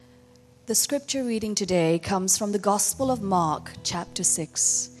The scripture reading today comes from the Gospel of Mark, chapter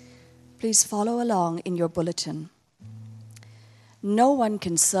 6. Please follow along in your bulletin. No one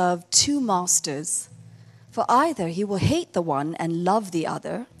can serve two masters, for either he will hate the one and love the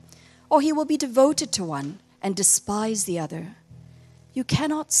other, or he will be devoted to one and despise the other. You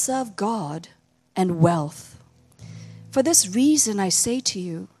cannot serve God and wealth. For this reason I say to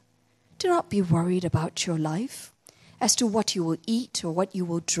you, do not be worried about your life, as to what you will eat or what you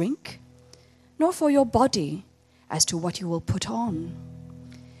will drink, nor for your body, as to what you will put on.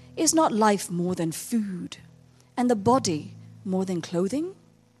 Is not life more than food, and the body more than clothing?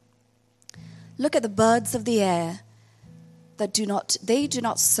 Look at the birds of the air, they do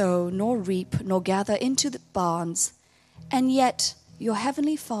not sow, nor reap, nor gather into the barns, and yet your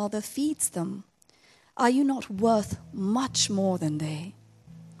heavenly Father feeds them. Are you not worth much more than they?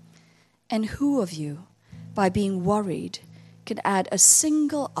 And who of you, by being worried, can add a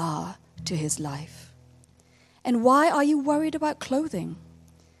single hour to his life? And why are you worried about clothing?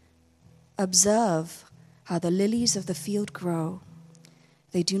 Observe how the lilies of the field grow.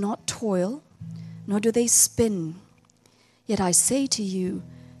 They do not toil, nor do they spin. Yet I say to you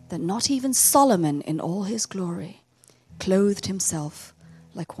that not even Solomon in all his glory clothed himself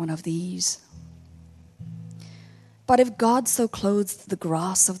like one of these. But if God so clothes the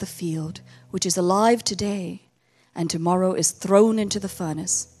grass of the field, which is alive today, and tomorrow is thrown into the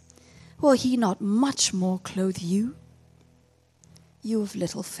furnace, will he not much more clothe you? You of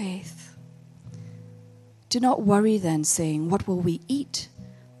little faith. Do not worry then, saying, what will we eat?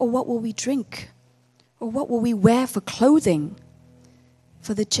 Or what will we drink? Or what will we wear for clothing?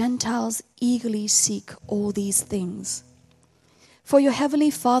 For the Gentiles eagerly seek all these things. For your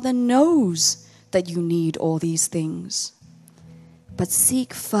heavenly Father knows that you need all these things. But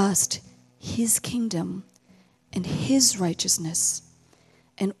seek first his kingdom and his righteousness,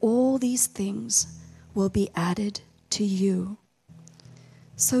 and all these things will be added to you.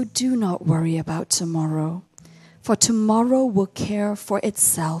 So do not worry about tomorrow, for tomorrow will care for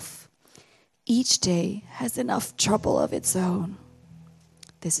itself. Each day has enough trouble of its own.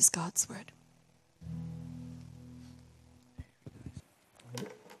 This is God's word.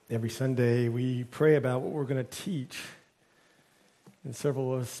 Every Sunday we pray about what we're going to teach, and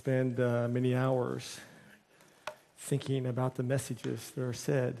several of us spend many hours thinking about the messages that are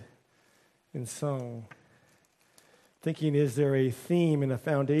said and sung. Thinking, is there a theme and a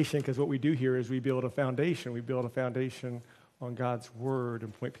foundation? Because what we do here is we build a foundation. We build a foundation on God's word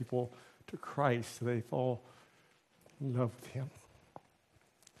and point people to Christ so they fall in love with him.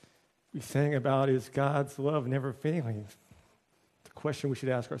 We sang about, is God's love never failing? The question we should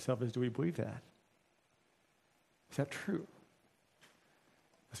ask ourselves is, do we believe that? Is that true?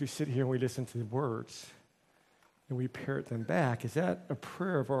 As we sit here and we listen to the words and we parrot them back, is that a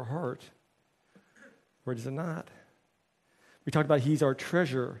prayer of our heart, or is it not? We talked about he's our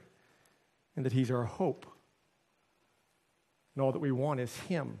treasure and that he's our hope. And all that we want is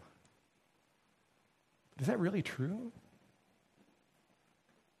him. Is that really true?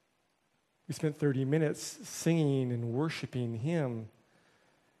 We spent 30 minutes singing and worshiping him,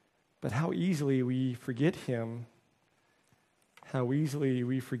 but how easily we forget him, how easily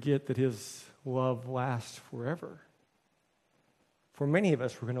we forget that his love lasts forever. For many of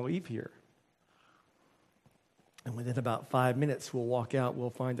us, we're going to leave here. And within about 5 minutes, we'll walk out, we'll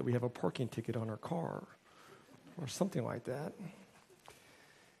find that we have a parking ticket on our car or something like that.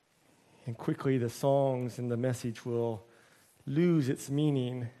 And quickly the songs and the message will lose its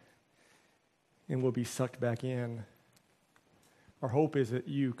meaning and we'll be sucked back in. Our hope is that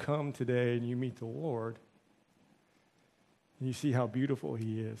you come today and you meet the Lord and you see how beautiful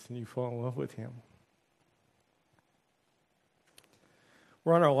he is and you fall in love with him.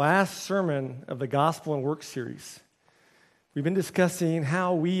 We're on our last sermon of the Gospel and Work series. We've been discussing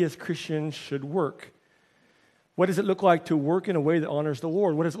how we as Christians should work. What does it look like to work in a way that honors the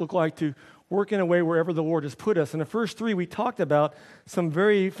Lord? What does it look like to work in a way wherever the Lord has put us? In the first three, we talked about some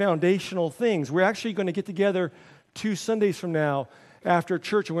very foundational things. We're actually going to get together 2 Sundays from now after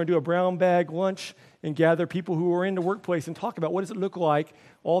church, and we're going to do a brown bag lunch and gather people who are in the workplace and talk about what does it look like,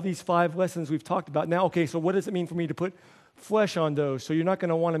 all these 5 lessons we've talked about. Now, okay, so what does it mean for me to put flesh on those? So you're not going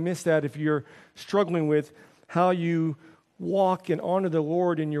to want to miss that if you're struggling with how you walk and honor the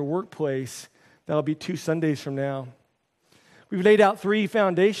Lord in your workplace. That'll be 2 Sundays from now. We've laid out 3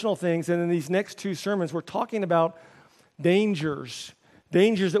 foundational things, and in these next 2 sermons, we're talking about dangers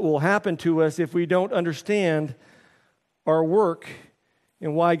that will happen to us if we don't understand our work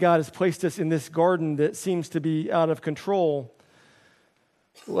and why God has placed us in this garden that seems to be out of control.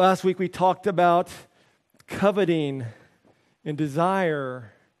 Last week, we talked about coveting and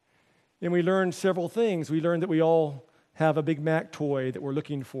desire And we learned several things. We learned that we all have a Big Mac toy that we're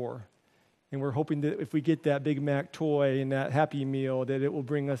looking for. And we're hoping that if we get that Big Mac toy and that Happy Meal, that it will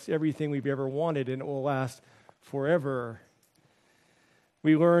bring us everything we've ever wanted and it will last forever.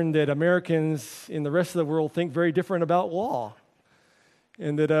 We learned that Americans in the rest of the world think very different about law.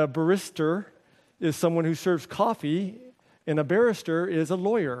 And that a barista is someone who serves coffee, and a barrister is a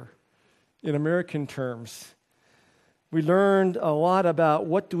lawyer in American terms. We learned a lot about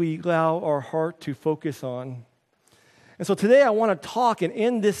what do we allow our heart to focus on. And so today I want to talk and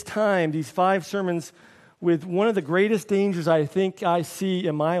end this time, these 5 sermons, with one of the greatest dangers I think I see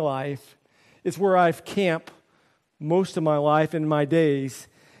in my life. It's where I've camped most of my life and my days.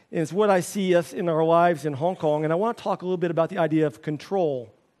 And it's what I see us in our lives in Hong Kong. And I want to talk a little bit about the idea of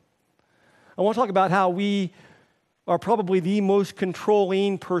control. I want to talk about how we are probably the most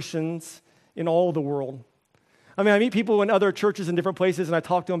controlling persons in all the world. I mean, I meet people in other churches in different places, and I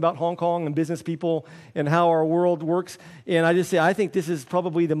talk to them about Hong Kong and business people and how our world works. And I just say, I think this is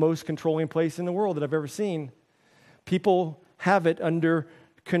probably the most controlling place in the world that I've ever seen. People have it under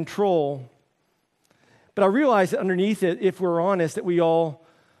control. But I realize that underneath it, if we're honest, that we all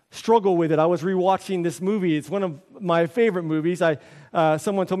struggle with it. I was rewatching this movie. It's one of my favorite movies.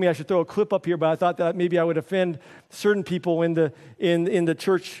 Someone told me I should throw a clip up here, but I thought that maybe I would offend certain people in the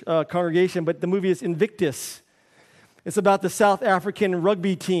church congregation. But the movie is Invictus. It's about the South African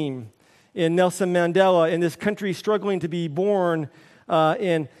rugby team and Nelson Mandela in this country struggling to be born.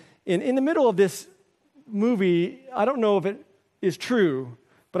 And in the middle of this movie, I don't know if it is true,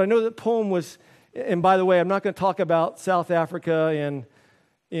 but I know that poem was, and by the way, I'm not going to talk about South Africa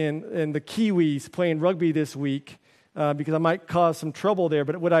and the Kiwis playing rugby this week because I might cause some trouble there.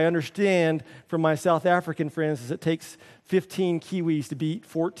 But what I understand from my South African friends is it takes 15 Kiwis to beat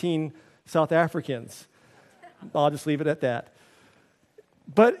 14 South Africans. I'll just leave it at that.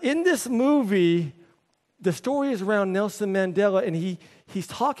 But in this movie, the story is around Nelson Mandela, and he's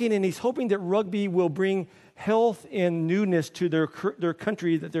talking and he's hoping that rugby will bring health and newness to their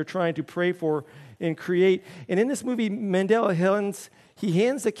country that they're trying to pray for and create. And in this movie, Mandela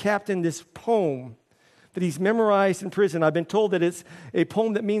hands the captain this poem that he's memorized in prison. I've been told that it's a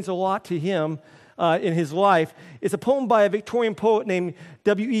poem that means a lot to him in his life. It's a poem by a Victorian poet named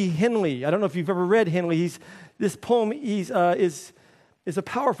W.E. Henley. I don't know if you've ever read Henley. This poem is a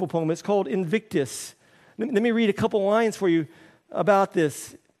powerful poem. It's called Invictus. Let me read a couple lines for you about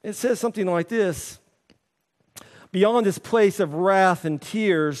this. It says something like this. Beyond this place of wrath and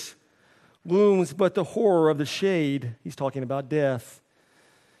tears looms but the horror of the shade. He's talking about death.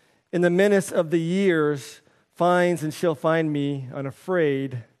 And the menace of the years finds and shall find me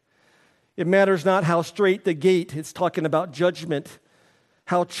unafraid. It matters not how straight the gate. It's talking about judgment.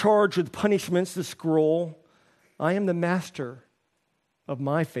 How charged with punishments the scroll. I am the master of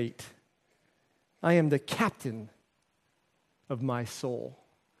my fate. I am the captain of my soul.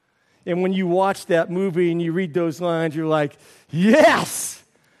 And when you watch that movie and you read those lines, you're like, yes!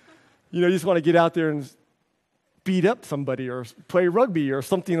 You just want to get out there and beat up somebody or play rugby or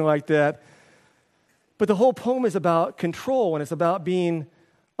something like that. But the whole poem is about control, and it's about being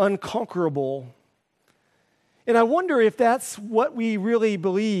unconquerable. And I wonder if that's what we really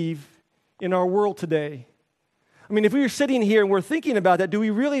believe in our world today. I mean, if we were sitting here and we're thinking about that, do we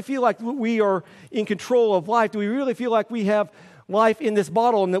really feel like we are in control of life? Do we really feel like we have life in this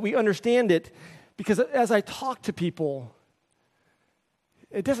bottle and that we understand it? Because as I talk to people,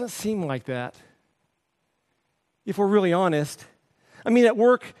 it doesn't seem like that, if we're really honest. I mean, at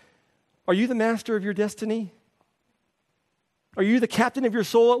work, are you the master of your destiny? Are you the captain of your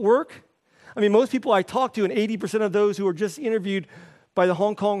soul at work? I mean, most people I talk to, and 80% of those who are just interviewed by the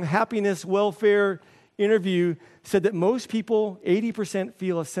Hong Kong Happiness Welfare interview said that most people, 80%,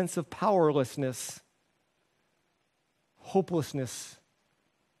 feel a sense of powerlessness, hopelessness,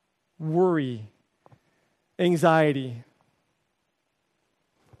 worry, anxiety.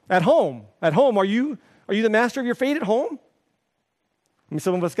 At home, are you the master of your fate at home? I mean,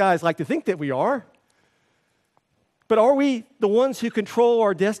 some of us guys like to think that we are. But are we the ones who control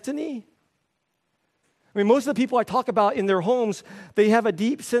our destiny? I mean, most of the people I talk about in their homes, they have a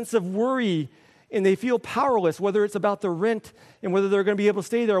deep sense of worry and they feel powerless, whether it's about the rent and whether they're going to be able to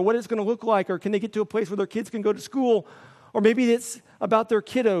stay there or what it's going to look like, or can they get to a place where their kids can go to school, or maybe it's about their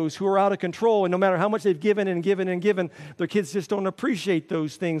kiddos who are out of control, and no matter how much they've given and given and given, their kids just don't appreciate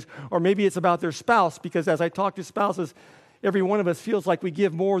those things. Or maybe it's about their spouse, because as I talk to spouses, every one of us feels like we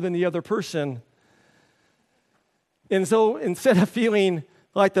give more than the other person. And so instead of feeling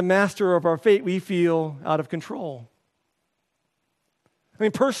like the master of our fate, we feel out of control. I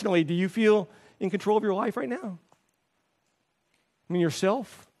mean, personally, do you feel in control of your life right now? I mean,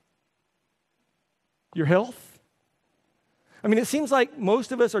 yourself? Your health? I mean, it seems like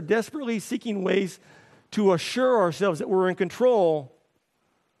most of us are desperately seeking ways to assure ourselves that we're in control,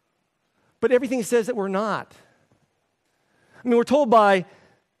 but everything says that we're not. I mean, we're told by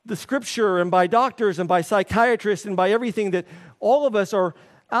the Scripture and by doctors and by psychiatrists and by everything that all of us are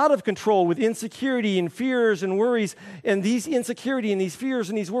out of control with insecurity and fears and worries. And these insecurity and these fears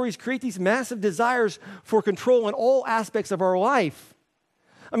and these worries create these massive desires for control in all aspects of our life.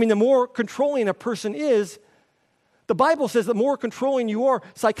 I mean, the more controlling a person is, the Bible says the more controlling you are.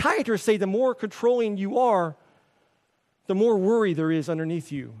 Psychiatrists say the more controlling you are, the more worry there is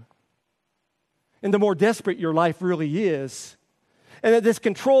underneath you. And the more desperate your life really is. And that this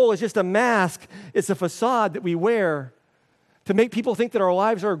control is just a mask. It's a facade that we wear to make people think that our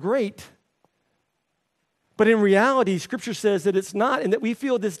lives are great. But in reality, Scripture says that it's not, and that we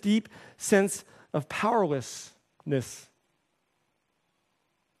feel this deep sense of powerlessness.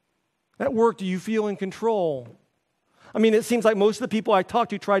 At work, do you feel in control? I mean, it seems like most of the people I talk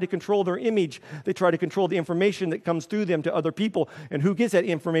to try to control their image. They try to control the information that comes through them to other people. And who gets that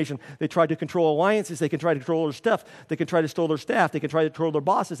information? They try to control alliances. They can try to control their stuff. They can try to control their staff. They can try to control their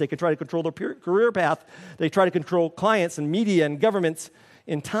bosses. They can try to control their career path. They try to control clients and media and governments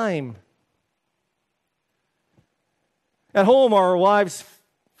in time. At home, our lives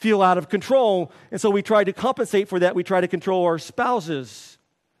feel out of control. And so we try to compensate for that. We try to control our spouses.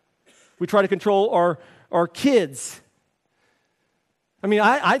 We try to control our kids. I mean,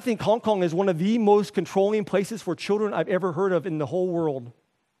 I think Hong Kong is one of the most controlling places for children I've ever heard of in the whole world.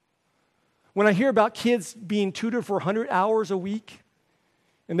 When I hear about kids being tutored for 100 hours a week,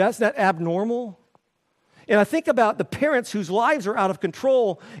 and that's not abnormal, and I think about the parents whose lives are out of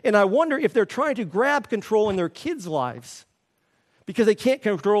control, and I wonder if they're trying to grab control in their kids' lives because they can't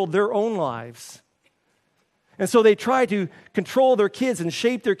control their own lives. And so they try to control their kids and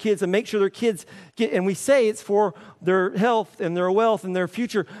shape their kids and make sure their kids get, and we say it's for their health and their wealth and their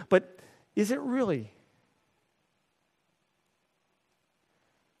future, but is it really?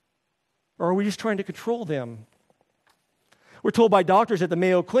 Or are we just trying to control them? We're told by doctors at the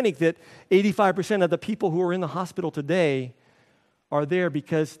Mayo Clinic that 85% of the people who are in the hospital today are there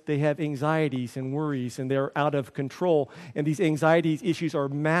because they have anxieties and worries and they're out of control. And these anxieties issues are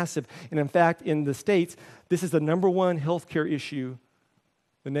massive. And in fact, in the States, this is the number one healthcare issue.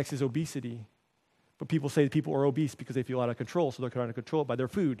 The next is obesity. But people say that people are obese because they feel out of control, so they're trying to control it by their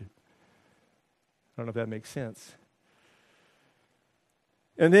food. I don't know if that makes sense.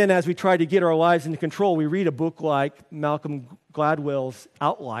 And then as we try to get our lives into control, we read a book like Malcolm Gladwell's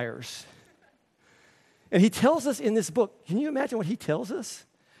Outliers. And he tells us in this book, can you imagine what he tells us?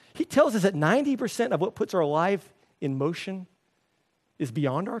 He tells us that 90% of what puts our life in motion is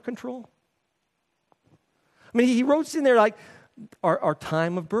beyond our control. I mean, he wrote in there like our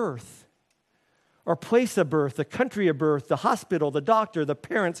time of birth, our place of birth, the country of birth, the hospital, the doctor, the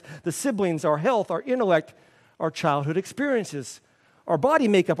parents, the siblings, our health, our intellect, our childhood experiences, our body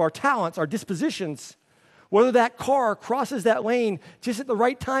makeup, our talents, our dispositions, whether that car crosses that lane just at the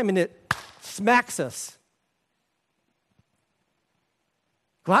right time and it smacks us.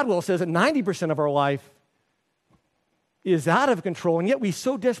 Gladwell says that 90% of our life is out of control, and yet we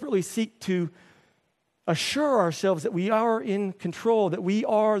so desperately seek to assure ourselves that we are in control, that we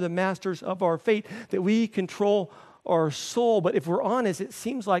are the masters of our fate, that we control our soul. But if we're honest, it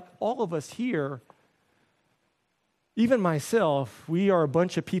seems like all of us here, even myself, we are a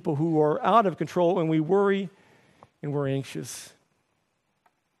bunch of people who are out of control, and we worry and we're anxious.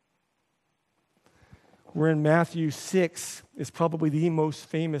 We're in Matthew 6. It's probably the most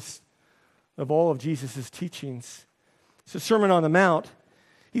famous of all of Jesus' teachings. It's a Sermon on the Mount.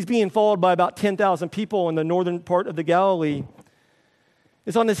 He's being followed by about 10,000 people in the northern part of the Galilee.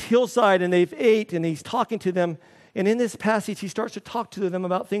 It's on this hillside, and they've ate, and he's talking to them. And in this passage, he starts to talk to them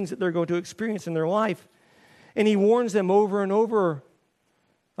about things that they're going to experience in their life. And he warns them over and over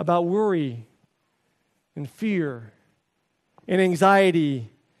about worry and fear and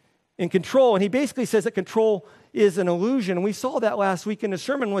anxiety and control. And he basically says that control is an illusion. And we saw that last week in the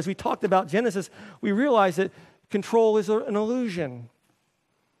sermon as we talked about Genesis. We realized that control is an illusion.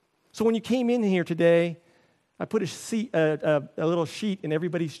 So when you came in here today, I put a little sheet in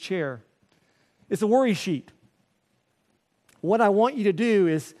everybody's chair. It's a worry sheet. What I want you to do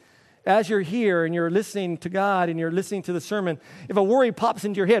is, as you're here and you're listening to God and you're listening to the sermon, if a worry pops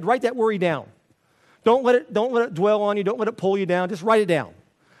into your head, write that worry down. Don't let it dwell on you. Don't let it pull you down. Just write it down.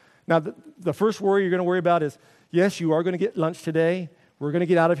 Now, the first worry you're going to worry about is, yes, you are going to get lunch today. We're going to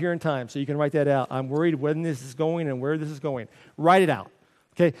get out of here in time, so you can write that out. I'm worried when this is going and where this is going. Write it out.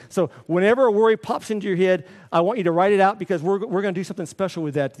 Okay? So whenever a worry pops into your head, I want you to write it out because we're going to do something special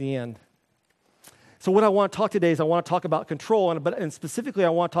with that at the end. So what I want to talk today is I want to talk about control, and specifically I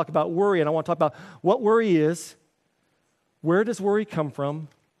want to talk about worry, and I want to talk about what worry is, where does worry come from,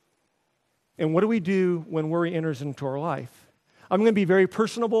 and what do we do when worry enters into our life. I'm going to be very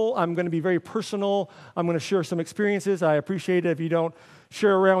personable. I'm going to be very personal. I'm going to share some experiences. I appreciate it if you don't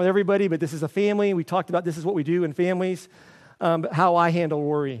share around with everybody, but this is a family. We talked about this is what we do in families, how I handle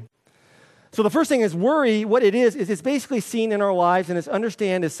worry. So the first thing is worry, what it is it's basically seen in our lives and it's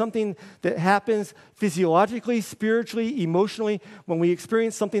understand is something that happens physiologically, spiritually, emotionally when we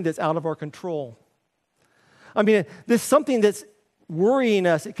experience something that's out of our control. I mean, this something that's worrying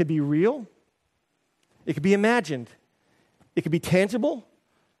us. It could be real. It could be imagined. It could be tangible.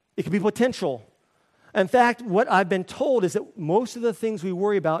 It could be potential. In fact, what I've been told is that most of the things we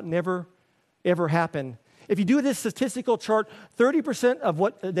worry about never, ever happen. If you do this statistical chart, 30% of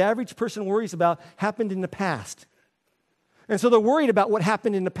what the average person worries about happened in the past. And so they're worried about what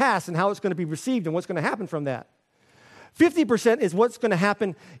happened in the past and how it's going to be received and what's going to happen from that. 50% is what's going to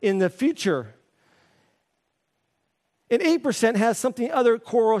happen in the future. And 8% has something other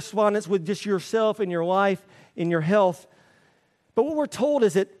correspondence with just yourself and your life and your health. But what we're told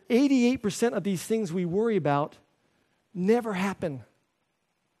is that 88% of these things we worry about never happen.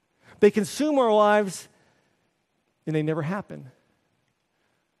 They consume our lives and they never happen.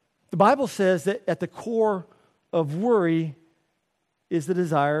 The Bible says that at the core of worry is the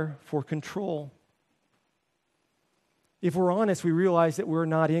desire for control. If we're honest, we realize that we're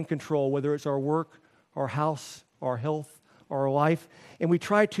not in control, whether it's our work, our house, our health, our life, and we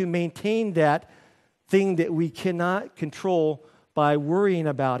try to maintain that thing that we cannot control by worrying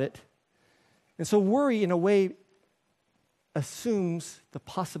about it. And so worry, in a way, assumes the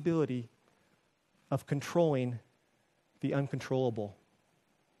possibility of controlling the uncontrollable.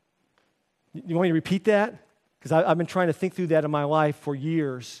 You want me to repeat that? Because I've been trying to think through that in my life for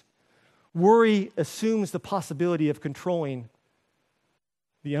years. Worry assumes the possibility of controlling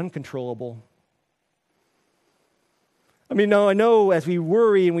the uncontrollable. I mean, no, I know as we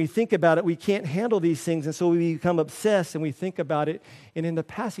worry and we think about it, we can't handle these things, and so we become obsessed and we think about it. And in the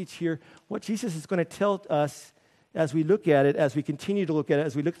passage here, what Jesus is going to tell us as we look at it, as we continue to look at it,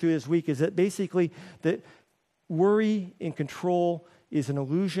 as we look through this week, is that basically that worry and control is an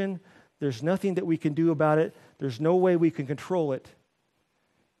illusion. There's nothing that we can do about it. There's no way we can control it.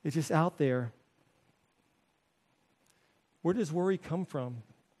 It's just out there. Where does worry come from?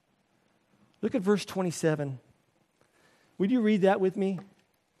 Look at verse 27. Would you read that with me?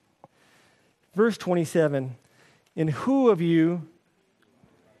 Verse 27. And who of you,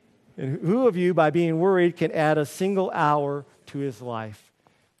 by being worried, can add a single hour to his life?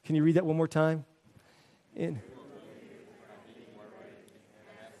 Can you read that one more time?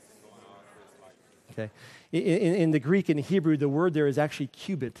 Okay. In the Greek and Hebrew, the word there is actually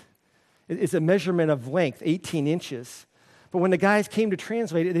cubit. It's a measurement of length, 18 inches. But when the guys came to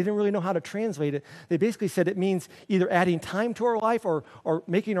translate it, they didn't really know how to translate it. They basically said it means either adding time to our life or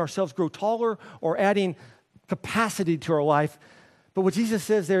making ourselves grow taller or adding capacity to our life. But what Jesus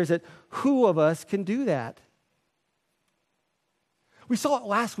says there is that who of us can do that? We saw it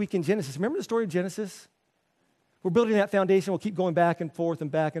last week in Genesis. Remember the story of Genesis? We're building that foundation. We'll keep going back and forth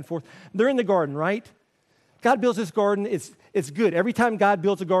and back and forth. They're in the garden, right? God builds this garden. It's good. Every time God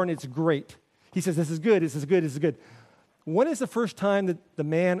builds a garden, it's great. He says, this is good, this is good, this is good. When is the first time that the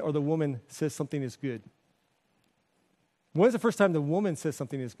man or the woman says something is good? When is the first time the woman says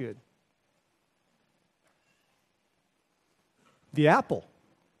something is good? The apple.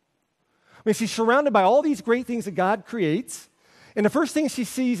 I mean, she's surrounded by all these great things that God creates, and the first thing she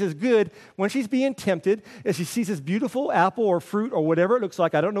sees is good when she's being tempted is she sees this beautiful apple or fruit or whatever it looks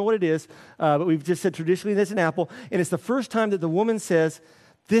like. I don't know what it is, but we've just said traditionally there's an apple, and it's the first time that the woman says,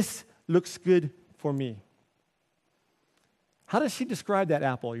 this looks good for me. How does she describe that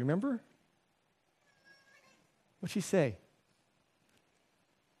apple? You remember? What'd she say?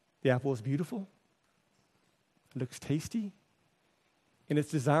 The apple is beautiful, it looks tasty, and it's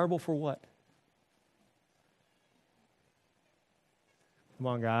desirable for what? Come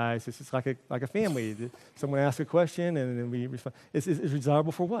on, guys. This is like a family. Someone asks a question, and then we respond. It's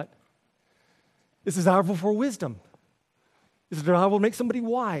desirable for what? It's desirable for wisdom. It's desirable to make somebody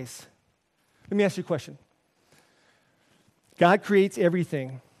wise. Let me ask you a question. God creates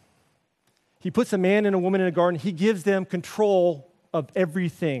everything. He puts a man and a woman in a garden. He gives them control of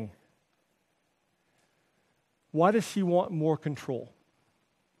everything. Why does she want more control?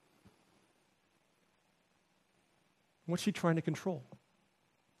 What's she trying to control?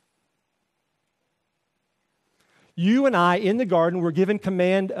 You and I, in the garden, were given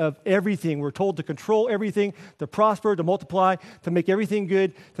command of everything. We're told to control everything, to prosper, to multiply, to make everything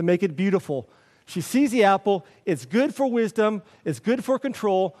good, to make it beautiful. She sees the apple. It's good for wisdom. It's good for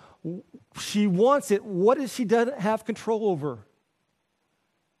control. She wants it. What does she doesn't have control over?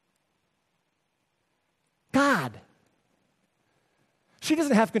 God. She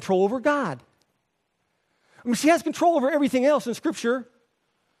doesn't have control over God. I mean, she has control over everything else in Scripture,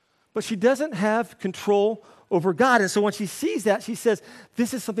 but she doesn't have control over God. And so when she sees that, she says,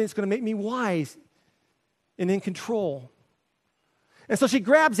 this is something that's going to make me wise and in control. And so she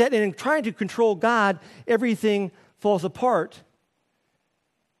grabs that, and in trying to control God, everything falls apart,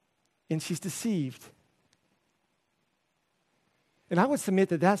 and she's deceived. And I would submit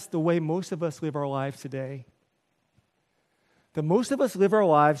that that's the way most of us live our lives today. That most of us live our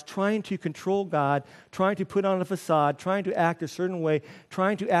lives trying to control God, trying to put on a facade, trying to act a certain way,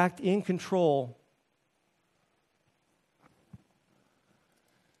 trying to act in control.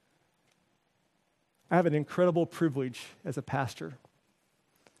 I have an incredible privilege as a pastor.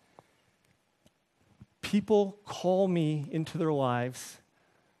 People call me into their lives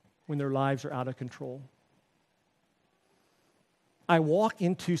when their lives are out of control. I walk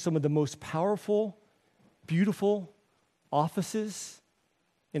into some of the most powerful, beautiful offices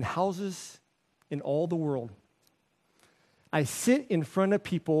and houses in all the world. I sit in front of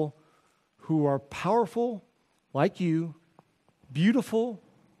people who are powerful like you, beautiful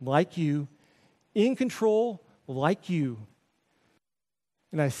like you, in control like you.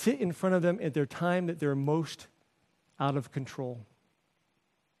 And I sit in front of them at their time that they're most out of control.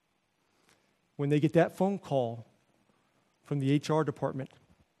 When they get that phone call from the HR department,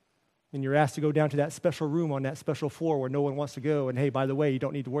 and you're asked to go down to that special room on that special floor where no one wants to go, and hey, by the way, you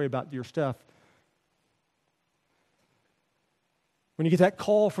don't need to worry about your stuff. When you get that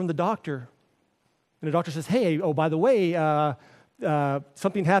call from the doctor, and the doctor says, hey, oh, by the way,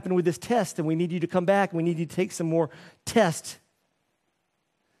 something happened with this test, and we need you to come back, and we need you to take some more tests.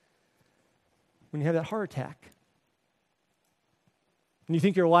 When you have that heart attack, and you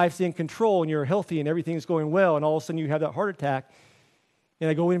think your life's in control, and you're healthy, and everything's going well, and all of a sudden you have that heart attack, and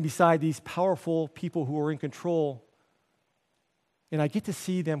I go in beside these powerful people who are in control, and I get to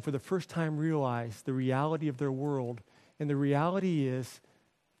see them for the first time realize the reality of their world, and the reality is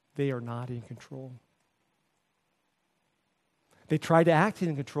they are not in control. They try to act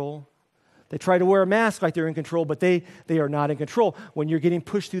in control. They try to wear a mask like they're in control, but they are not in control. When you're getting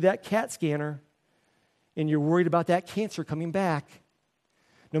pushed through that CAT scanner and you're worried about that cancer coming back,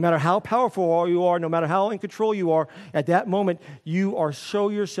 no matter how powerful you are, no matter how in control you are, at that moment, you show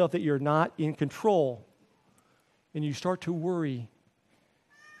yourself that you're not in control. And you start to worry.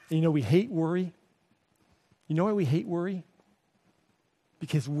 And you know, we hate worry. You know why we hate worry?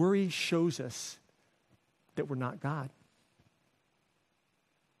 Because worry shows us that we're not God.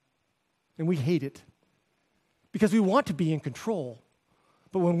 And we hate it because we want to be in control.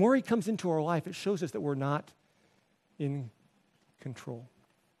 But when worry comes into our life, it shows us that we're not in control.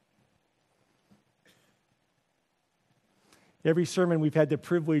 Every sermon, we've had the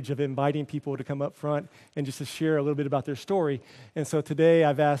privilege of inviting people to come up front and just to share a little bit about their story. And so today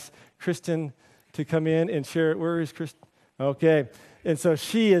I've asked Kristen to come in and share. Where is Kristen? Okay. And so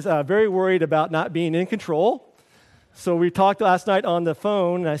she is very worried about not being in control. So we talked last night on the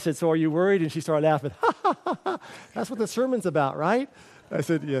phone, and I said, so are you worried? And she started laughing. That's what the sermon's about, right? I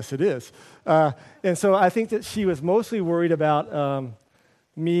said, yes, it is. And so I think that she was mostly worried about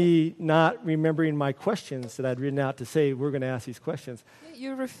me not remembering my questions that I'd written out to say we're going to ask these questions.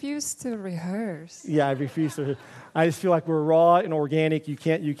 You refuse to rehearse. Yeah, I refuse to. I just feel like we're raw and organic. You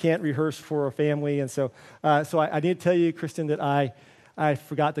can't rehearse for a family, and so I need to tell you, Kristen, that I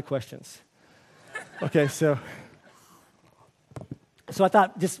forgot the questions. Okay, so I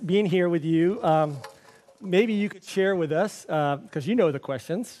thought just being here with you, maybe you could share with us because you know the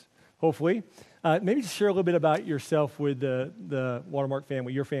questions, hopefully. Maybe just share a little bit about yourself with the Watermark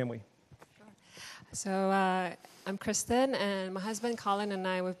family, your family. Sure. So I'm Kristen, and my husband Colin and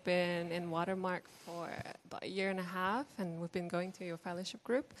I, we've been in Watermark for about a year and a half, and we've been going to your fellowship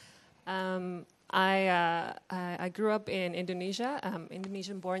group. I grew up in Indonesia,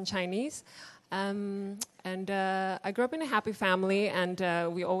 Indonesian-born Chinese, and I grew up in a happy family,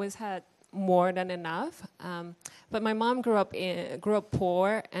 and we always had more than enough. But my mom grew up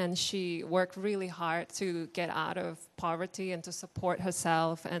poor, and she worked really hard to get out of poverty and to support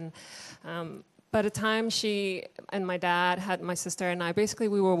herself. And by the time she and my dad had my sister and I, basically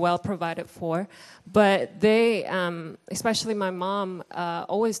we were well provided for. But they, especially my mom,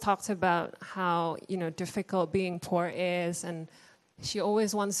 always talked about how difficult being poor is, and she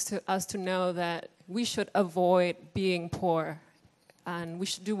always wants us to know that we should avoid being poor. And we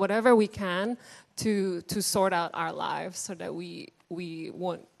should do whatever we can to sort out our lives so that we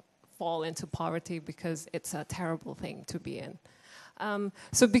won't fall into poverty because it's a terrible thing to be in.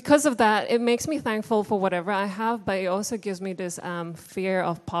 So because of that, it makes me thankful for whatever I have, but it also gives me this fear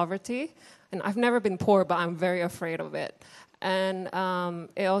of poverty. And I've never been poor, but I'm very afraid of it. And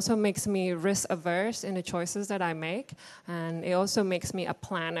it also makes me risk averse in the choices that I make. And it also makes me a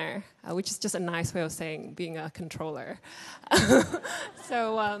planner, which is just a nice way of saying being a controller. So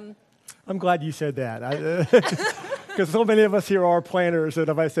I'm glad you said that, because so many of us here are planners, and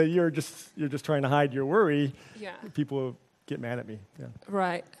if I say you're just trying to hide your worry, people get mad at me. Yeah.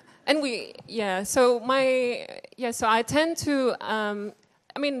 Right. And so I tend to,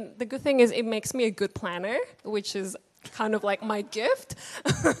 the good thing is it makes me a good planner, which is kind of like my gift,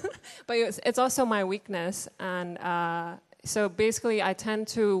 but it's also my weakness. And so basically I tend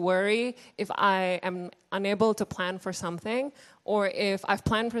to worry if I am unable to plan for something, or if I've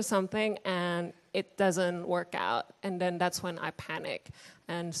planned for something and it doesn't work out, and then that's when I panic.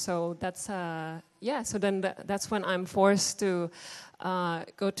 And so that's that's when I'm forced to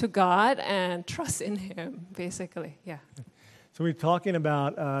go to God and trust in Him, basically. Yeah. So we're talking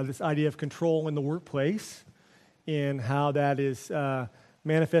about this idea of control in the workplace, and how that is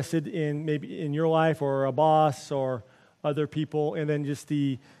manifested in maybe in your life or a boss or other people, and then just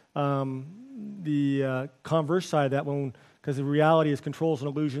the converse side of that one, because the reality is control is an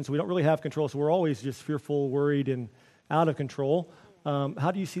illusion, so we don't really have control, so we're always just fearful, worried, and out of control.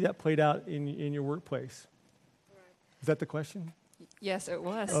 How do you see that played out in your workplace? Is that the question? Yes, it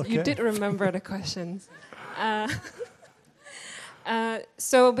was. Okay. You did remember the questions.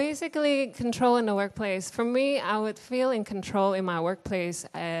 So basically, control in the workplace. For me, I would feel in control in my workplace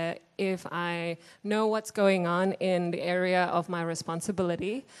if I know what's going on in the area of my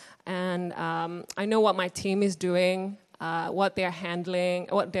responsibility, and I know what my team is doing, what they're handling,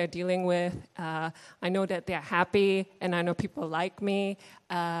 what they're dealing with. I know that they're happy, and I know people like me,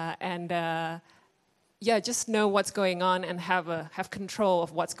 just know what's going on and have control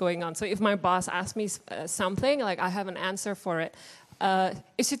of what's going on. So if my boss asks me something, like I have an answer for it.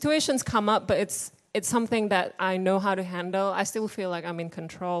 If situations come up, but it's something that I know how to handle, I still feel like I'm in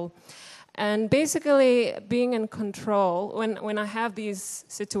control. And basically, being in control, when I have these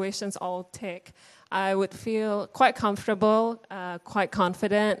situations all tick, I would feel quite comfortable, quite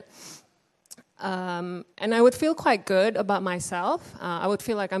confident, and I would feel quite good about myself. I would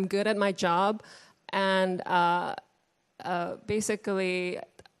feel like I'm good at my job, and basically,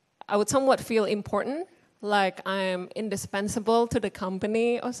 I would somewhat feel important, like I'm indispensable to the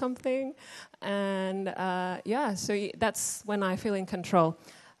company or something. And so that's when I feel in control.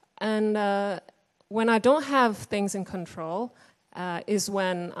 And when I don't have things in control is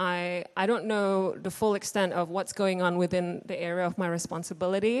when I don't know the full extent of what's going on within the area of my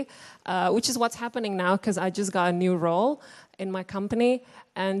responsibility, which is what's happening now, because I just got a new role in my company.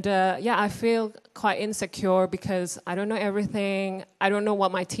 And I feel quite insecure because I don't know everything. I don't know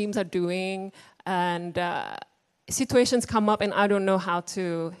what my teams are doing. And situations come up and I don't know how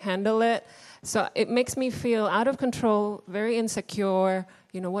to handle it. So it makes me feel out of control, very insecure.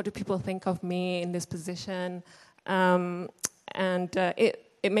 What do people think of me in this position? And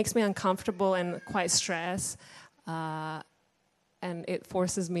it makes me uncomfortable and quite stressed. And it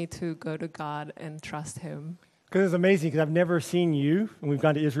forces me to go to God and trust Him. Because it's amazing, because I've never seen you, and we've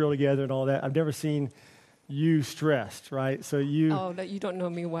gone to Israel together and all that, I've never seen you stressed, right? So you... Oh, that you don't know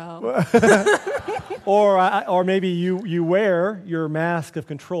me well. or maybe you wear your mask of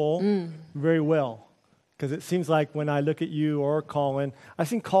control very well. Because it seems like when I look at you or Colin, I've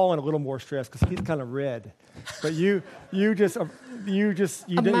seen Colin a little more stressed because he's kind of red. But you just a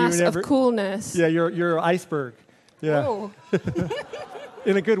mask of coolness. Yeah, you're an iceberg. Yeah. Oh.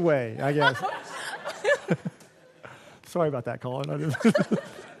 In a good way, I guess. Sorry about that, Colin.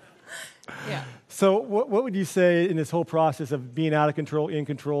 Yeah. So what would you say in this whole process of being out of control, in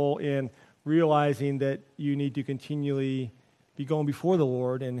control, and realizing that you need to continually be going before the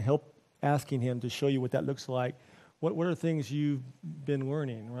Lord and asking Him to show you what that looks like? What are things you've been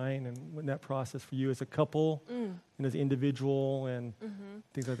learning, right? And in that process for you as a couple and as an individual and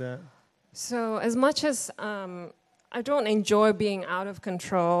things like that? So as much as I don't enjoy being out of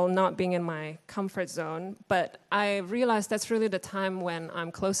control, not being in my comfort zone, but I realize that's really the time when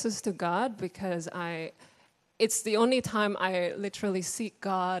I'm closest to God, because it's the only time I literally seek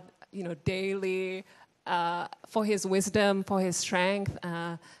God, daily, for His wisdom, for His strength,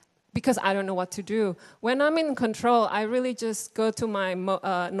 because I don't know what to do. When I'm in control, I really just go to my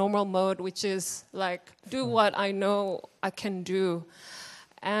normal mode, which is like do what I know I can do.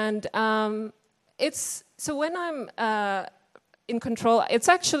 And so when I'm in control,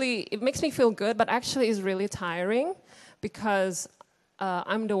 it makes me feel good, but actually it's really tiring, because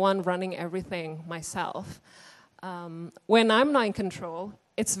I'm the one running everything myself. When I'm not in control,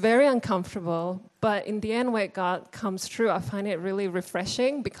 it's very uncomfortable, but in the end, when God comes through, I find it really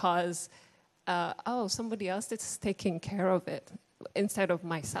refreshing because, somebody else is taking care of it instead of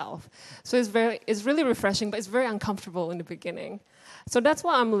myself. So it's really refreshing, but it's very uncomfortable in the beginning. So that's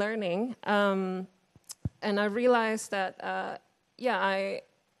what I'm learning, and I realized that, I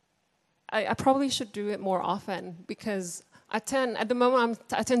probably should do it more often because I tend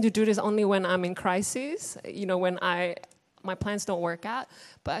to do this only when I'm in crises, when my plans don't work out,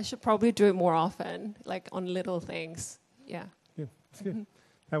 but I should probably do it more often, like on little things. Yeah. Good. That's good.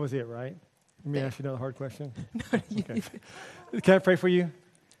 That was it, right? Let me ask you another hard question. Okay. Can I pray for you?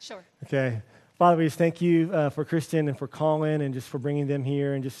 Sure. Okay. Father, we just thank you for Kristen and for Colin and just for bringing them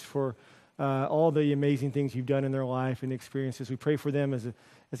here and just for all the amazing things you've done in their life and experiences. We pray for them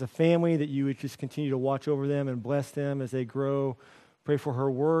as a family, that you would just continue to watch over them and bless them as they grow. Pray for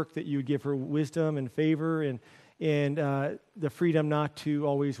her work, that you would give her wisdom and favor and the freedom not to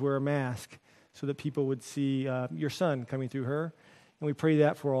always wear a mask so that people would see your son coming through her. And we pray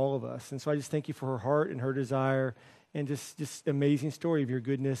that for all of us. And so I just thank you for her heart and her desire and just amazing story of your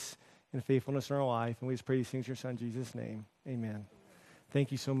goodness and faithfulness in our life. And we just pray these things in your son, Jesus' name. Amen.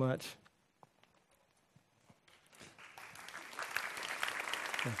 Thank you so much.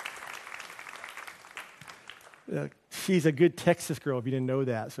 She's a good Texas girl, if you didn't know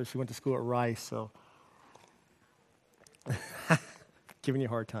that. So she went to school at Rice. So giving you a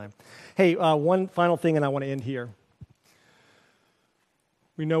hard time. Hey, one final thing, and I want to end here.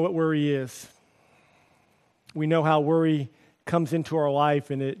 We know what worry is. We know how worry comes into our life,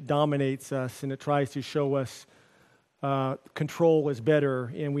 and it dominates us, and it tries to show us control is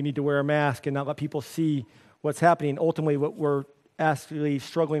better, and we need to wear a mask and not let people see what's happening. Ultimately, what we're actually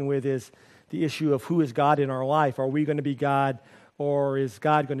struggling with is the issue of who is God in our life. Are we going to be God, or is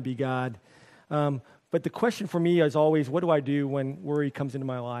God going to be God? But the question for me is always, what do I do when worry comes into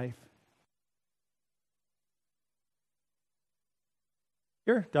my life?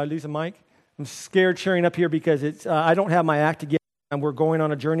 Here, did I lose a mic? I'm scared sharing up here because I don't have my act together, and we're going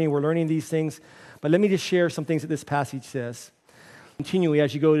on a journey. We're learning these things. But let me just share some things that this passage says. Continually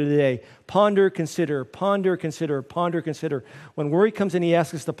as you go to the day, ponder, consider, ponder, consider, ponder, consider. When worry comes in, he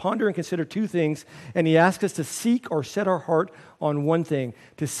asks us to ponder and consider two things, and he asks us to seek or set our heart on one thing.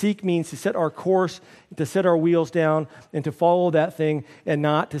 To seek means to set our course, to set our wheels down, and to follow that thing, and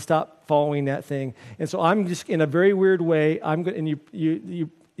not to stop following that thing. And so I'm just, in a very weird way, I'm just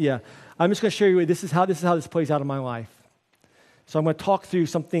going to share you, this is how this plays out in my life. So I'm going to talk through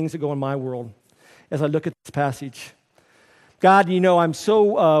some things that go in my world as I look at this passage. God, I'm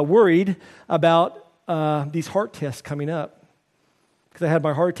so worried about these heart tests coming up because I had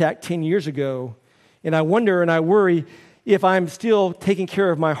my heart attack 10 years ago, and I wonder and I worry if I'm still taking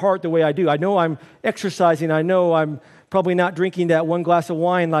care of my heart the way I do. I know I'm exercising. I know I'm probably not drinking that one glass of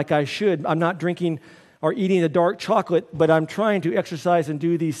wine like I should. I'm not drinking or eating the dark chocolate, but I'm trying to exercise and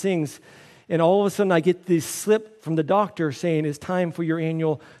do these things. And all of a sudden I get this slip from the doctor saying it's time for your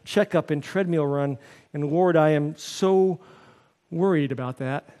annual checkup and treadmill run. And Lord, I am so worried about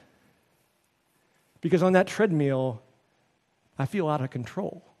that because on that treadmill, I feel out of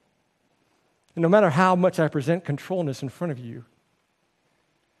control. And no matter how much I present controlness in front of you,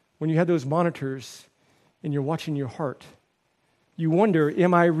 when you have those monitors and you're watching your heart, you wonder,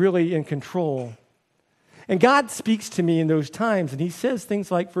 am I really in control? And God speaks to me in those times, and he says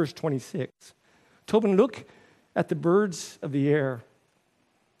things like verse 26. Tobin, look at the birds of the air.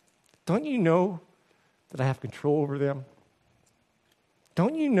 Don't you know that I have control over them?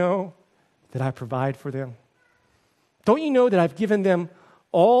 Don't you know that I provide for them? Don't you know that I've given them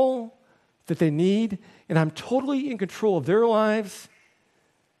all that they need, and I'm totally in control of their lives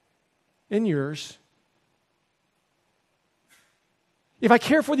and yours? If I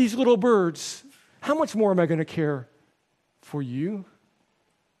care for these little birds, how much more am I going to care for you,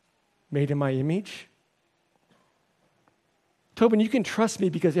 made in my image? Tobin, you can trust me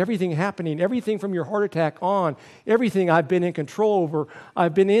because everything happening, everything from your heart attack on, everything I've been in control over,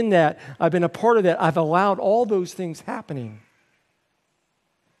 I've been in that, I've been a part of that, I've allowed all those things happening.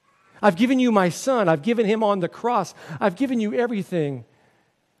 I've given you my son, I've given him on the cross, I've given you everything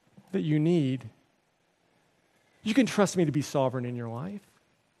that you need. You can trust me to be sovereign in your life.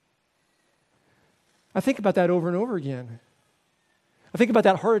 I think about that over and over again. I think about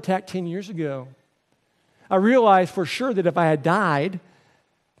that heart attack 10 years ago. I realized for sure that if I had died,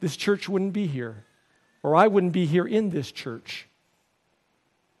 this church wouldn't be here, or I wouldn't be here in this church.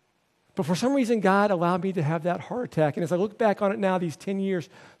 But for some reason, God allowed me to have that heart attack. And as I look back on it now, these 10 years,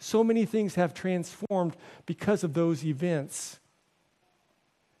 so many things have transformed because of those events.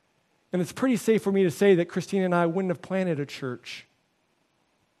 And it's pretty safe for me to say that Christine and I wouldn't have planted a church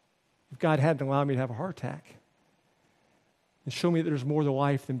if God hadn't allowed me to have a heart attack and show me that there's more to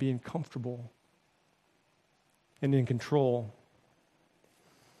life than being comfortable and in control.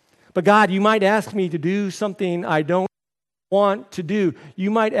 But God, you might ask me to do something I don't want to do.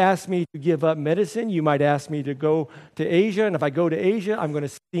 You might ask me to give up medicine. You might ask me to go to Asia. And if I go to Asia, I'm going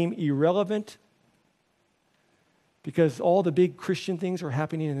to seem irrelevant because all the big Christian things are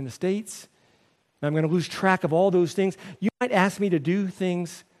happening in the States. And I'm going to lose track of all those things. You might ask me to do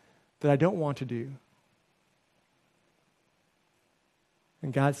things that I don't want to do.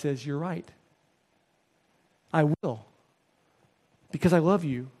 And God says, you're right. I will. Because I love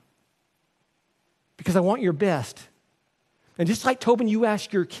you. Because I want your best. And just like Tobin, you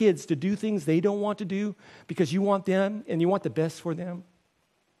ask your kids to do things they don't want to do because you want them and you want the best for them.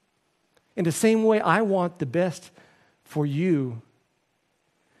 In the same way, I want the best for you.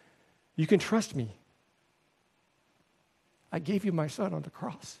 You can trust me. I gave you my son on the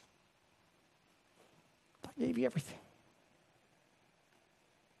cross. I gave you everything.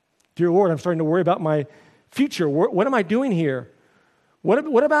 Dear Lord, I'm starting to worry about my future. What am I doing here? What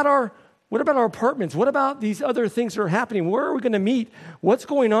about our apartments? What about these other things that are happening? Where are we going to meet? What's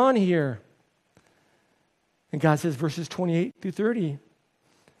going on here? And God says, verses 28 through 30,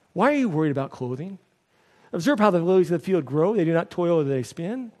 why are you worried about clothing? Observe how the lilies of the field grow. They do not toil or they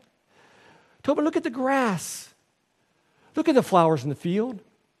spin. Tobin, look at the grass. Look at the flowers in the field.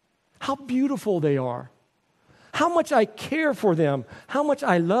 How beautiful they are. How much I care for them. How much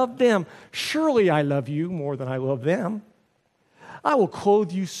I love them. Surely I love you more than I love them. I will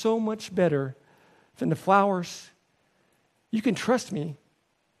clothe you so much better than the flowers. You can trust me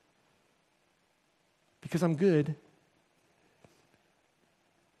because I'm good.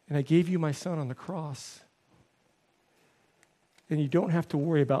 And I gave you my son on the cross. And you don't have to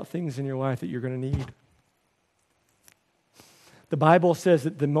worry about things in your life that you're going to need. The Bible says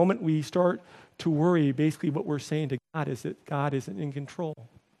that the moment we start to worry, basically what we're saying to God is that God isn't in control.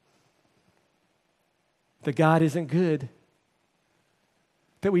 That God isn't good.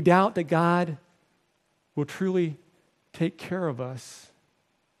 That we doubt that God will truly take care of us.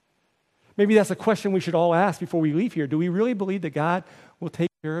 Maybe that's a question we should all ask before we leave here. Do we really believe that God will take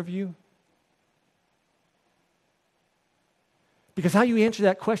care of you? Because how you answer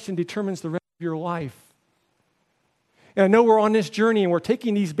that question determines the rest of your life. And I know we're on this journey and we're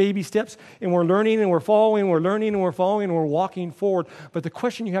taking these baby steps and we're learning and we're following, we're learning and we're following and we're walking forward. But the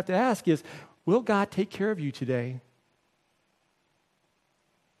question you have to ask is, will God take care of you today?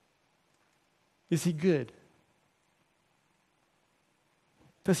 Is he good?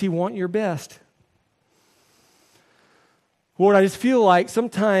 Does he want your best? Lord, I just feel like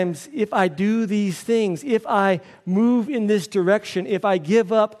sometimes if I do these things, if I move in this direction, if I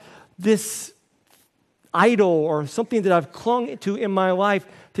give up this idol or something that I've clung to in my life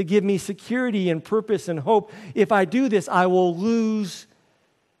to give me security and purpose and hope, if I do this, I will lose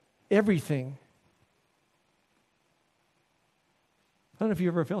everything. I don't know if you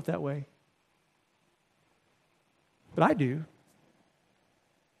ever felt that way. But I do.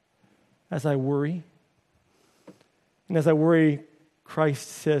 As I worry. And as I worry, Christ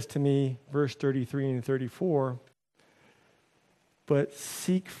says to me, verse 33 and 34, but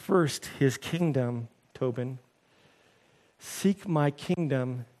seek first his kingdom, Tobin. Seek my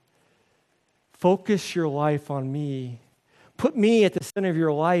kingdom. Focus your life on me. Put me at the center of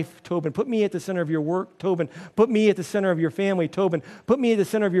your life, Tobin. Put me at the center of your work, Tobin. Put me at the center of your family, Tobin. Put me at the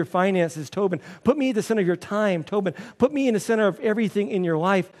center of your finances, Tobin. Put me at the center of your time, Tobin. Put me in the center of everything in your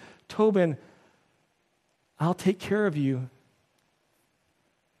life, Tobin. I'll take care of you.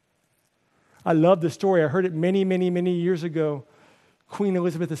 I love the story. I heard it many, many, many years ago. Queen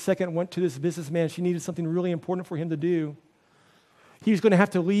Elizabeth II went to this businessman. She needed something really important for him to do. He was going to have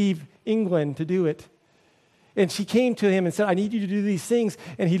to leave England to do it. And she came to him and said, I need you to do these things.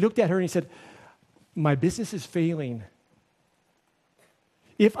 And he looked at her and he said, my business is failing.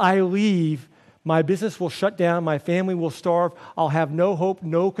 If I leave, my business will shut down. My family will starve. I'll have no hope,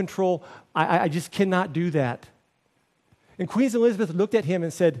 no control. I just cannot do that. And Queen Elizabeth looked at him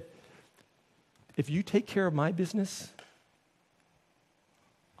and said, if you take care of my business,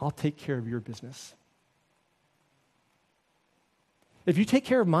 I'll take care of your business. If you take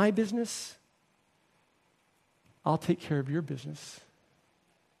care of my business, I'll take care of your business.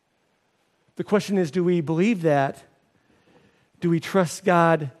 The question is, do we believe that? Do we trust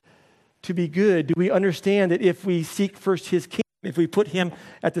God to be good? Do we understand that if we seek first his kingdom, If we put him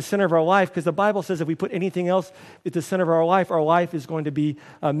at the center of our life, because the Bible says if we put anything else at the center of our life is going to be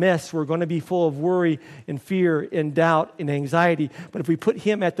a mess. We're going to be full of worry and fear and doubt and anxiety. But if we put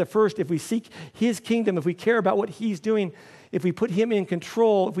him at the first, if we seek his kingdom, if we care about what he's doing, if we put him in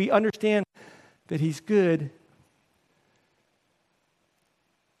control, if we understand that he's good,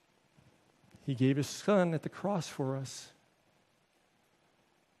 he gave his son at the cross for us.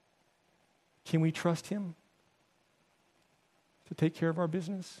 Can we trust him to take care of our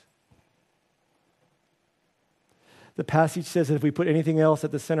business? The passage says that if we put anything else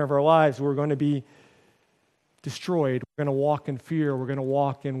at the center of our lives, we're going to be destroyed. We're going to walk in fear. We're going to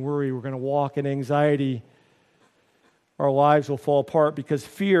walk in worry. We're going to walk in anxiety. Our lives will fall apart because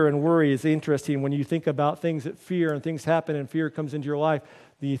fear and worry is interesting. When you think about things that fear and things happen and fear comes into your life,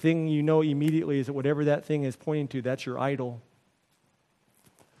 the thing you know immediately is that whatever that thing is pointing to, that's your idol.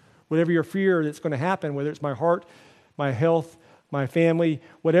 Whatever your fear that's going to happen, whether it's my heart, my health, my family,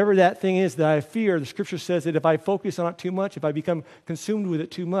 whatever that thing is that I fear, the scripture says that if I focus on it too much, if I become consumed with it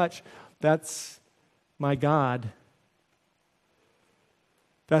too much, that's my God.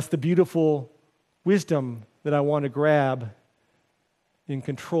 That's the beautiful wisdom that I want to grab in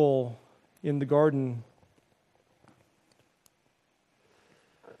control in the garden.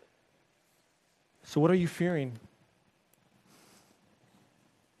 So what are you fearing?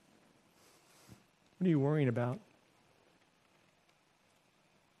 What are you worrying about?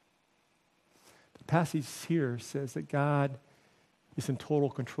 The passage here says that God is in total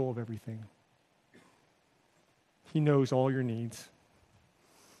control of everything. He knows all your needs.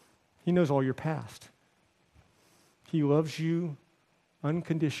 He knows all your past. He loves you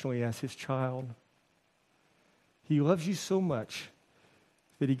unconditionally as his child. He loves you so much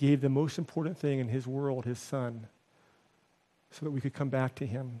that he gave the most important thing in his world, his son, so that we could come back to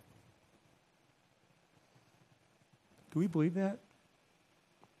him. Do we believe that?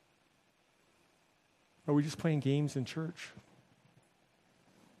 Or are we just playing games in church?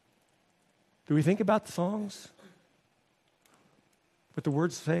 Do we think about the songs? What the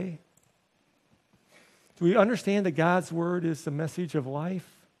words say? Do we understand that God's word is the message of life?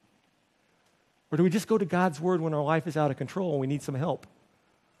 Or do we just go to God's word when our life is out of control and we need some help?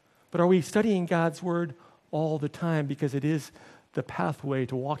 But are we studying God's word all the time because it is the pathway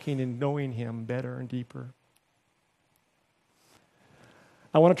to walking and knowing him better and deeper?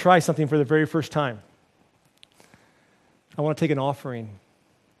 I want to try something for the very first time. I want to take an offering.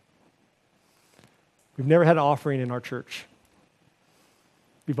 We've never had an offering in our church.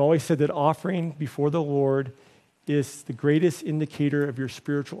 We've always said that offering before the Lord is the greatest indicator of your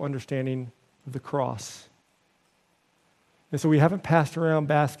spiritual understanding of the cross. And so we haven't passed around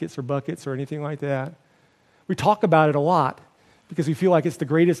baskets or buckets or anything like that. We talk about it a lot because we feel like it's the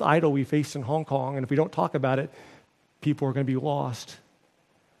greatest idol we face in Hong Kong, and if we don't talk about it, people are going to be lost.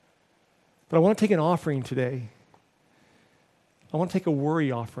 But I want to take an offering today. I want to take a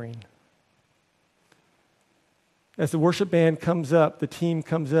worry offering. As the worship band comes up, the team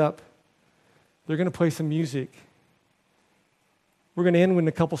comes up, they're going to play some music. We're going to end with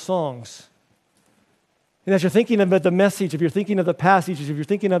a couple songs. And as you're thinking about the message, if you're thinking of the passages, if you're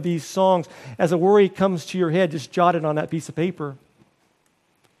thinking of these songs, as a worry comes to your head, just jot it on that piece of paper.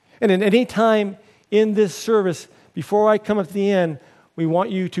 And at any time in this service, before I come at the end, we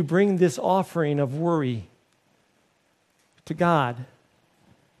want you to bring this offering of worry to God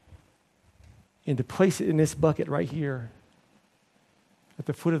and to place it in this bucket right here at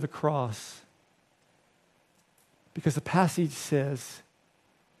the foot of the cross. Because the passage says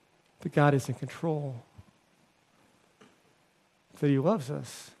that God is in control, that he loves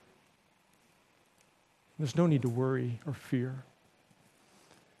us. There's no need to worry or fear.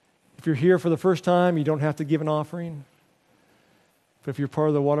 If you're here for the first time, you don't have to give an offering. But if you're part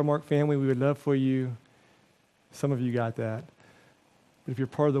of the Watermark family, we would love for you. Some of you got that. But if you're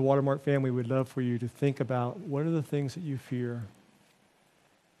part of the Watermark family, we'd love for you to think about what are the things that you fear.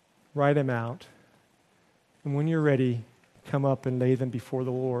 Write them out. And when you're ready, come up and lay them before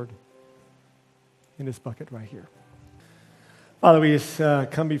the Lord in this bucket right here. Father, we just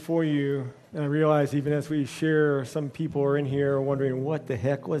come before you, and I realize even as we share, some people are in here wondering what the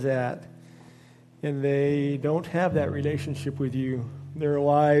heck was that? And they don't have that relationship with you. Their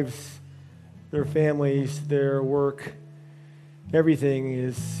lives, their families, their work, everything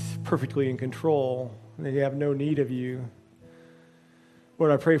is perfectly in control. They have no need of you.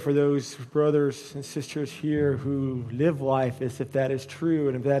 Lord, I pray for those brothers and sisters here who live life as if that is true.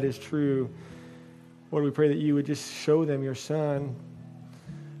 And if that is true, Lord, we pray that you would just show them your Son.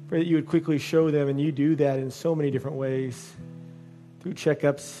 Pray that you would quickly show them, and you do that in so many different ways, through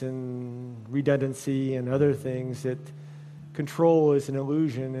checkups and redundancy and other things that control is an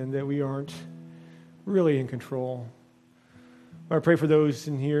illusion and that we aren't really in control. I pray for those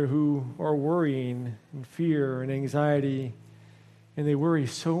in here who are worrying and fear and anxiety, and they worry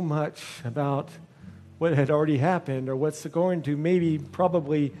so much about what had already happened or what's going to maybe,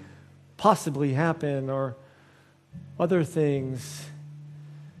 probably, possibly happen or other things.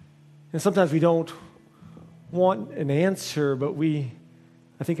 And sometimes we don't want an answer, but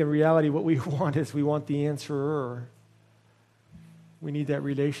I think in reality what we want is we want the answerer. We need that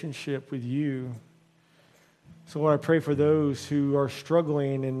relationship with you. So Lord, I pray for those who are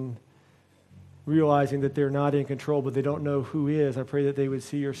struggling and realizing that they're not in control, but they don't know who is. I pray that they would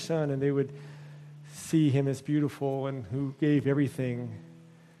see your Son and they would see him as beautiful and who gave everything.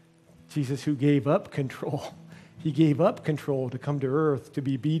 Jesus, who gave up control. He gave up control to come to earth, to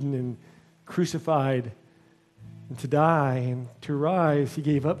be beaten and crucified, and to die and to rise. He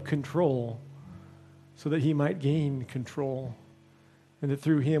gave up control so that he might gain control, and that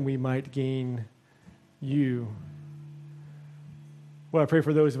through him we might gain you. Well, I pray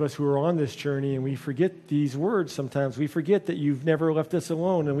for those of us who are on this journey and we forget these words sometimes. We forget that you've never left us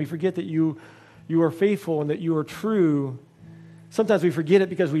alone, and we forget that you are faithful and that you are true. Sometimes we forget it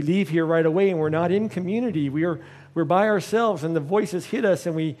because we leave here right away and we're not in community. We're by ourselves and the voices hit us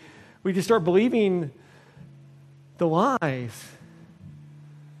and we just start believing the lies.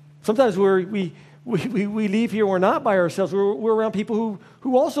 Sometimes we leave here, we're not by ourselves. We're around people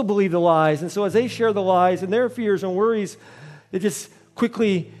who also believe the lies. And so as they share the lies and their fears and worries, it just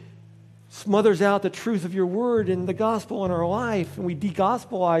quickly smothers out the truth of your word and the gospel in our life, and we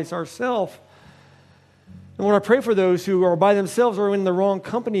de-gospelize ourselves. And when I pray for those who are by themselves or in the wrong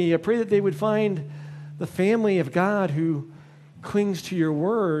company, I pray that they would find the family of God who clings to your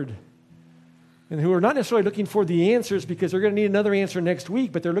word and who are not necessarily looking for the answers because they're going to need another answer next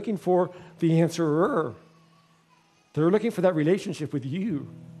week, but they're looking for the answerer. They're looking for that relationship with you.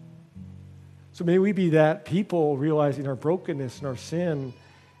 So may we be that people realizing our brokenness and our sin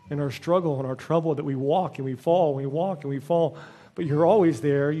and our struggle and our trouble, that we walk and we fall, we walk and we fall, but you're always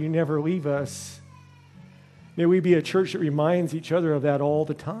there. You never leave us. May we be a church that reminds each other of that all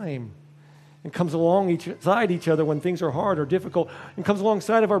the time and comes alongside each other when things are hard or difficult, and comes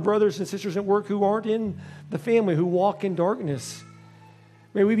alongside of our brothers and sisters at work who aren't in the family, who walk in darkness.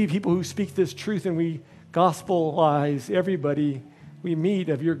 May we be people who speak this truth and we gospelize everybody we meet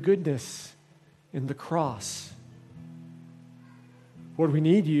of your goodness in the cross. Lord, we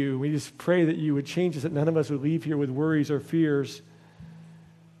need you. We just pray that you would change us, that none of us would leave here with worries or fears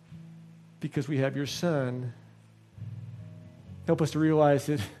because we have your Son. Help us to realize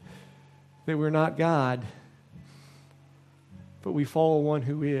that we're not God, but we follow one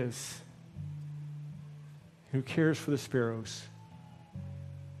who is, who cares for the sparrows,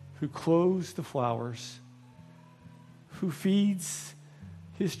 who clothes the flowers, who feeds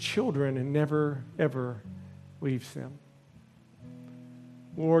his children and never, ever leaves them.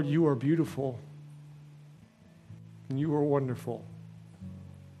 Lord, you are beautiful and you are wonderful.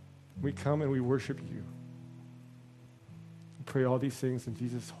 We come and we worship you. We pray all these things in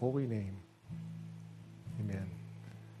Jesus' holy name. Amen.